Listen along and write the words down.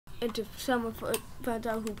And if someone finds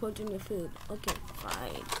out who put in your food. Okay,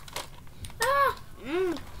 fine.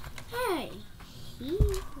 Hey. He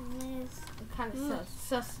is Kind of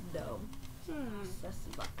sus though. Sus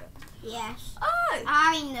about that. Yes. Oh!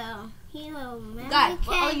 I know. He will make Guys,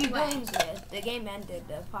 what are you doing there? The game ended,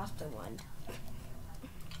 the imposter one.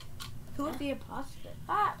 Who would be imposter?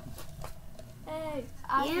 Ah! Hey!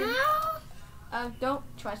 Don't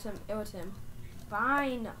trust him. It was him.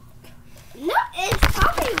 Fine. No, it's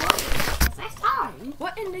probably one. I saw him.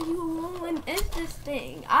 What in the hell is this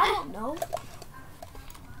thing? I don't know.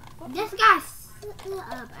 This guy's sitting up.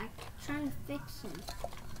 I'm trying to fix him.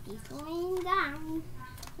 He's laying down.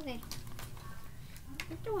 Okay.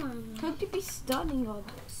 Could you be studying all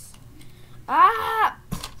this? Ah!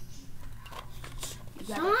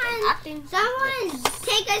 Someone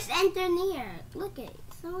take us engineer. Look it.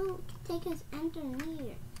 Someone take us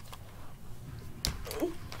engineer.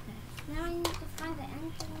 Now I need to find the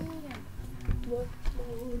engineer.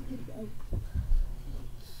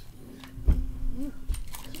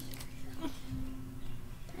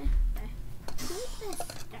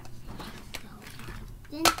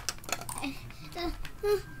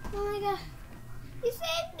 Oh my god. You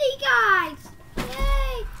saved me, guys!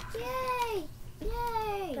 Yay! Yay!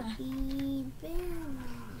 Yay!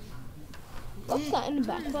 What's that in the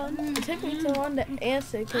background? It took me so long to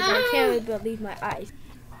answer because I can't really believe my eyes.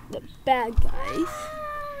 The bad guys.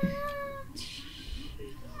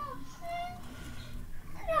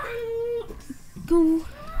 Go.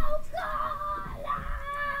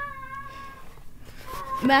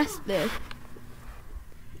 Master.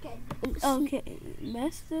 Okay,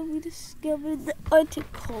 Master, we discovered the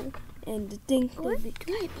article and the thing that they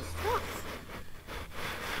do.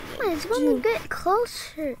 It's going to get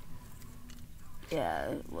closer.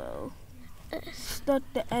 Yeah, well, start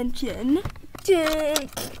the engine.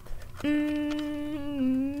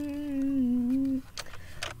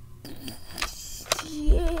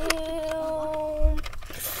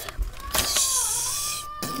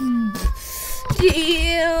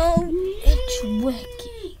 It's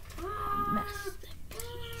working.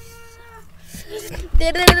 Masterpiece.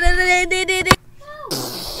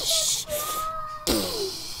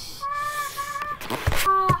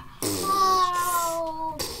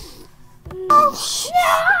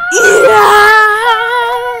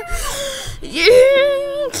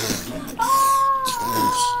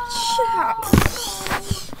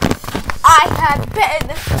 I have been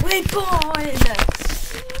reborn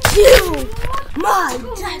to my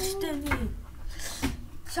destiny.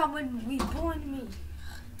 Someone reborn me.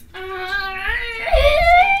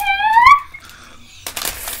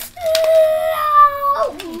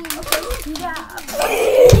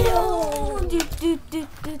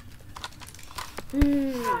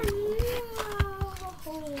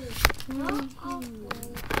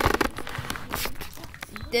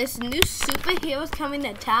 There's new superheroes coming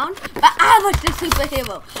to town, but I was the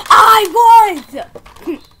superhero. I was!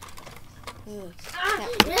 No,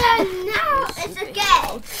 it's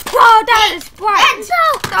okay. Oh, that is bright. It's so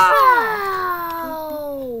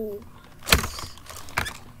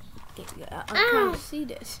I'm trying to see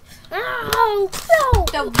this. no.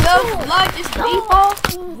 The world's largest people?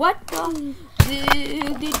 What the?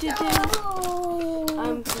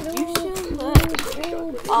 I'm producing,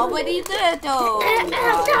 but already there though.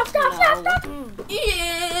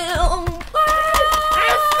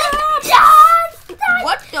 Stop.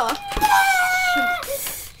 What the?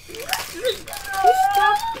 Who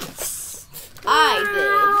stopped this? I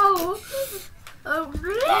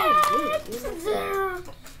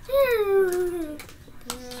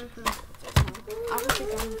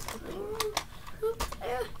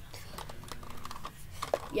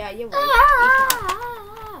Yeah, you're right.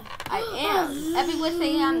 I am. Everyone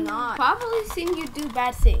saying I'm not. Probably seen you do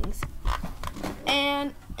bad things.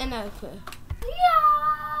 And another.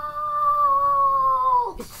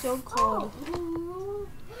 It's so cold.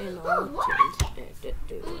 And all change.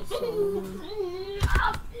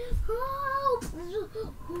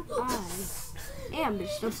 I am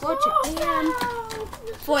Mr. Fortune. I am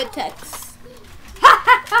Vortex.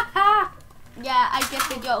 Yeah, I get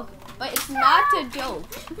the joke. But it's not a joke.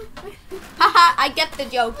 Haha, I get the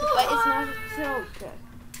joke, but it's not a joke.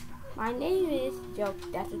 My name is joke.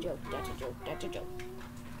 That's a joke. That's a joke. That's a joke.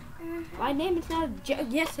 My name is not a joke.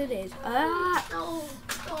 Yes, it is.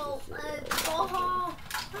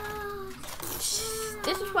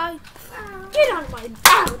 This is why. Get on my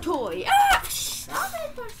battle toy.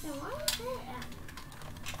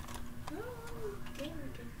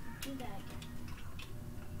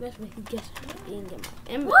 That's what he gets for being in my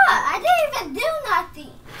inventory. What? I didn't even do nothing.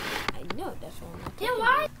 I know, that's what I'm not Then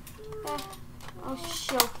why? I'll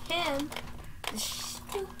show him. again.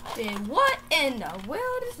 Stupid. What in the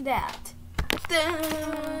world is that?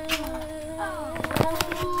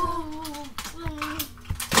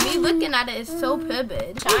 Me looking at it is so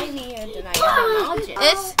vivid. Shinier than I ever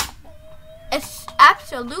imagined. It's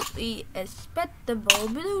absolutely expectable,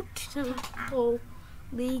 beautifully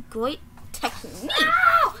great technique.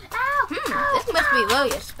 This must be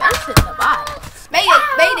really expensive to buy.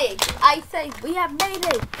 Mayday! I say we have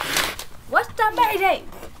Mayday. What's the Mayday?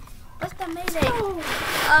 What's the Mayday?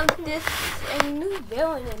 This a new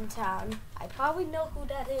villain in town. I probably know who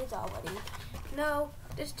that is already. No,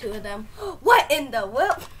 there's two of them. What in the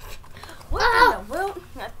world? What in the world?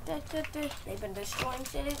 They've been destroying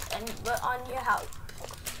cities and we're on your house.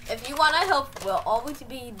 If you want to help, we'll always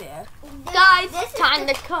be there. Guys, it's time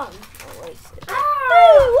to come.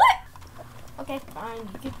 What? Okay, fine.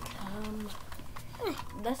 You can come.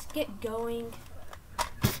 Let's get going.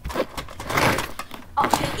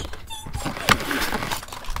 Okay.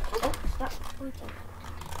 Oh, stop.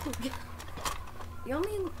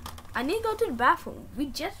 I need to go to the bathroom. We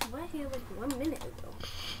just went here like 1 minute ago.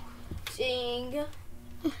 Sing.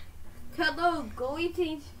 Hello,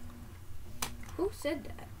 greetings. Who said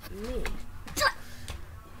that? Me.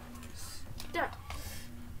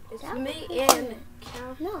 It's me and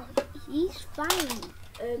Cal. No, he's fine.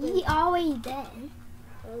 He's always dead.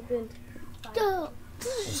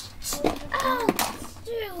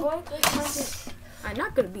 I'm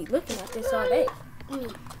not gonna be looking at this all day.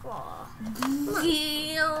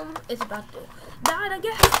 It's about to die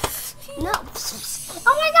again. No.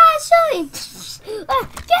 Oh my God, Shelly!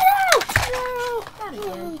 Get out! Not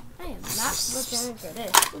again. I am not looking for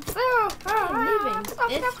this. I'm leaving.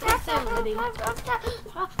 It's facility.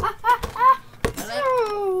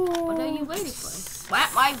 What are you waiting for?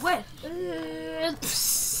 Slap my whip.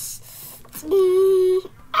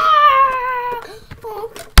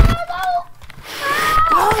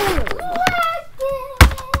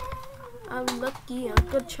 I'm lucky,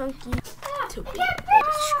 Uncle Chunky, to be a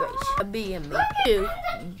disgrace of being me to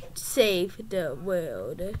save the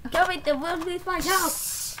world. Coming, the world is my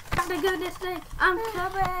house. For goodness sake, I'm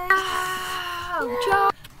coming. Oh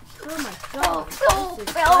my God, this is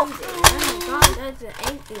crazy. Oh my God, that's an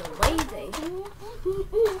ancient lazy.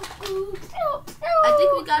 I think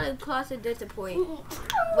we gotta cross a disappoint.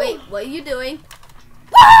 Wait, what are you doing?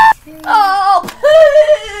 Oh!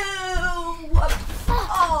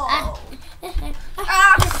 Oh!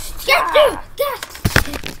 Get you!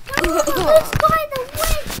 Let's find the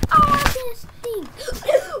way on this thing.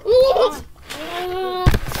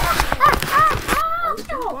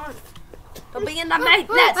 I'll be in the night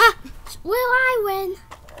nest. Will I win?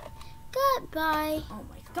 Goodbye. Oh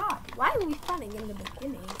my God! Why are we fighting in the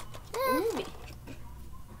beginning?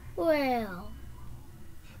 Well,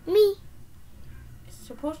 me. It's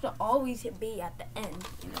supposed to always be at the end,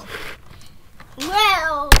 you know.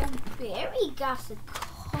 Well, Barry got a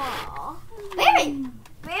call. Barry,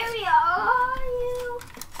 are you?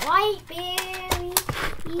 White Barry.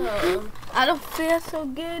 I don't feel so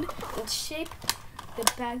good in shape. The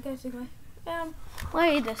bad guys are going.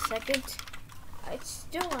 Wait a second. I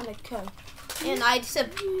still want to come, and I'd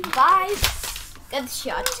survive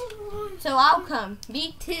gunshot. So I'll come.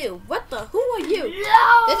 Me too. What the? Who are you?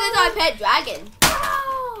 No. This is our pet dragon.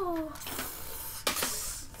 No.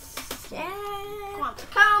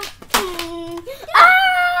 Come.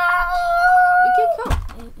 You can come.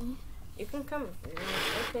 You can come.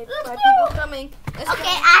 Okay, five people coming. Let's go.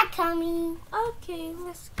 I'm coming. Okay,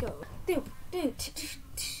 let's go. Dude.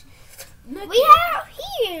 We are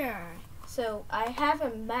here. So I have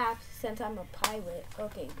a map since I'm a pilot.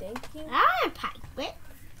 Okay, thank you. I'm a pirate.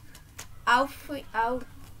 I'll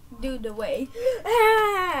do the way.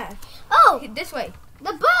 Oh, This way.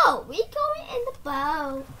 the boat. We going in the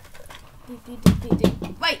boat.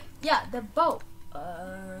 Wait, yeah, the boat.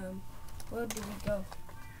 Where do we go?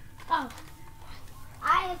 Oh,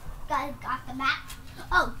 I got the map.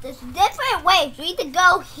 Oh, there's different ways. We either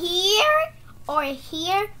go here, or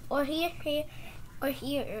here, or here, or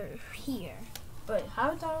here, or here. But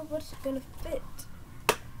how's all what's gonna fit?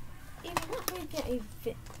 Even if we can't even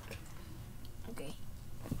fit. Okay.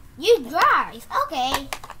 You drive. Okay.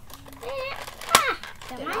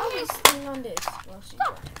 Then I'll just stand on this while she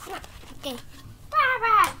drives. Okay.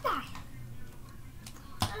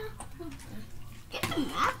 Get the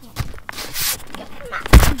map. Get the map.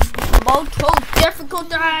 Multiple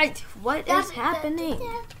difficulties. What is happening?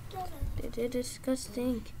 They're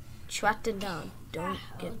disgusting. Track them down. Don't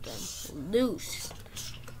get them loose.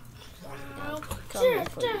 Coming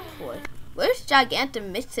for you, boy. Where's Gigantic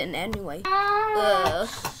missing anyway?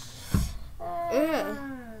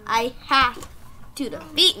 I have to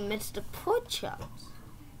defeat Mr. Porkchops.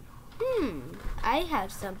 I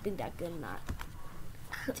have something that could not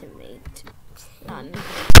to make.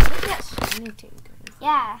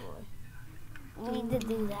 Yeah. We need to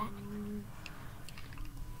do that.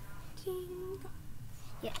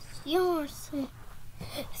 Yes,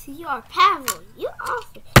 you're powerful. You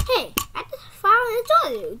awesome. Hey, I just found the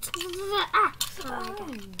toilet.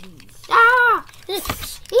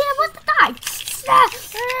 Yeah, what's the guy?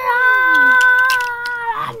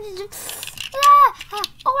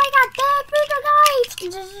 Oh my God, the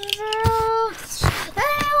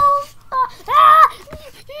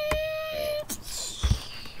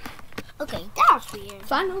okay, that was weird.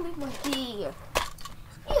 Finally, we're here.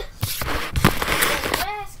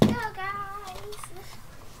 Let's go, guys. Let's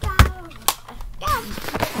go.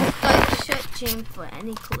 Start searching for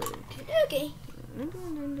any clue. Okay. What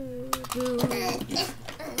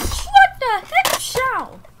the heck,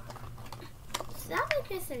 Shao? Sounds like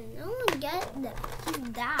there's no one get that. He's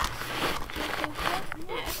died.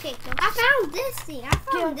 Okay, so I found this thing. I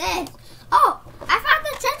found this. Oh, I found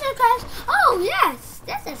the treasure chest. Oh, yes.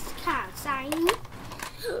 This is kind of shiny.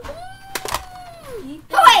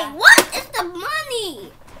 Oh, wait, what is the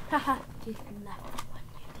money? Haha.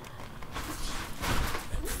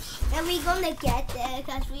 And we're going to get there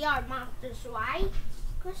because we are monsters, right,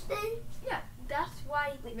 Kristen? Yeah, that's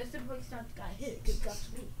why Mr. Porkchops got hit, because that's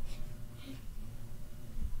me.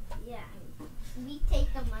 Yeah, we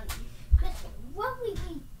take the money. Kristen, what will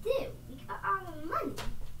we do? We got all the money.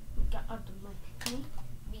 We got all the money.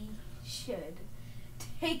 We should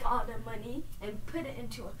take all the money and put it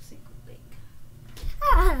into a secret lake.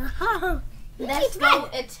 Let's go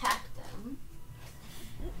attack them.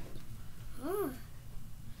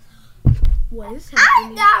 What is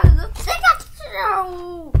happening? I got the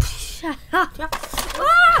Pikachu! Shut up.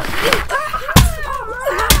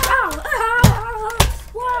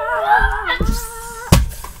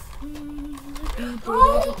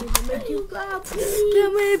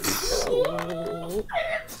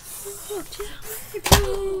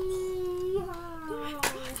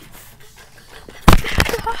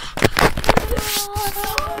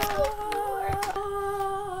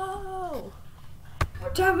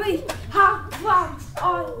 Tell me, how long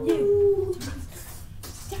are you?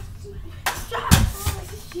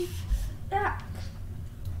 That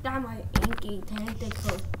my inky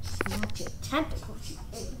tentacle. Not your tentacles.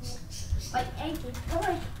 Like ankle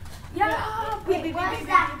toy. Yeah. Wait, what is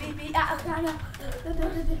that?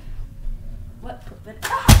 What? Put it. The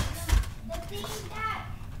thing that.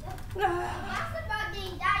 What's the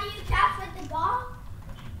thing that you catch with the ball?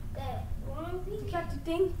 The one thing? Catch the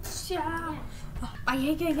thing. Yeah. I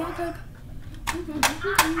hate it. I got the tangle.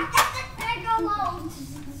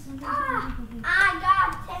 I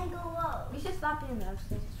got tangle. We should stop being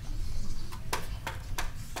upstairs.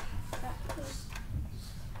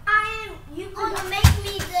 You're gonna make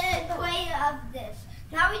me the creator of this.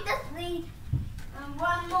 Now we just need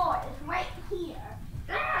one more. It's right here.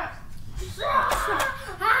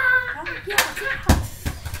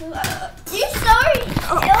 You sorry?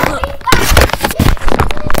 It'll be fine.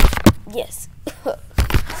 Yes. Okay.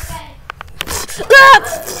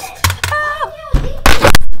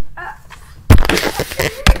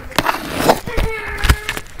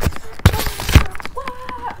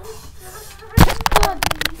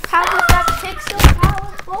 How was that kick so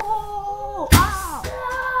powerful? Ow.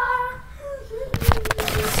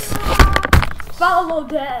 Follow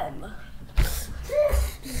them.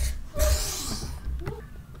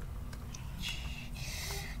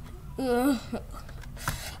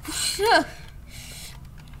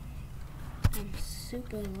 I'm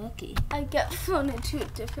super lucky. I got thrown into a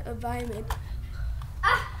different environment.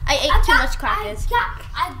 I ate too much crackers.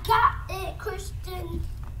 I got it, Kristen.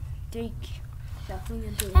 Drink.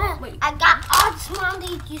 Wait. I got all the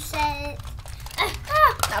smileys you said.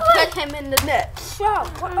 Now put him in the net. Sure.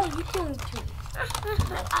 What are you doing to me? I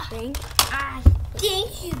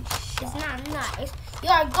think you is not nice. You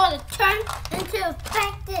are going to turn into a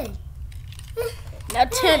factory. Now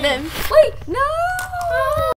turn him. Wait, no.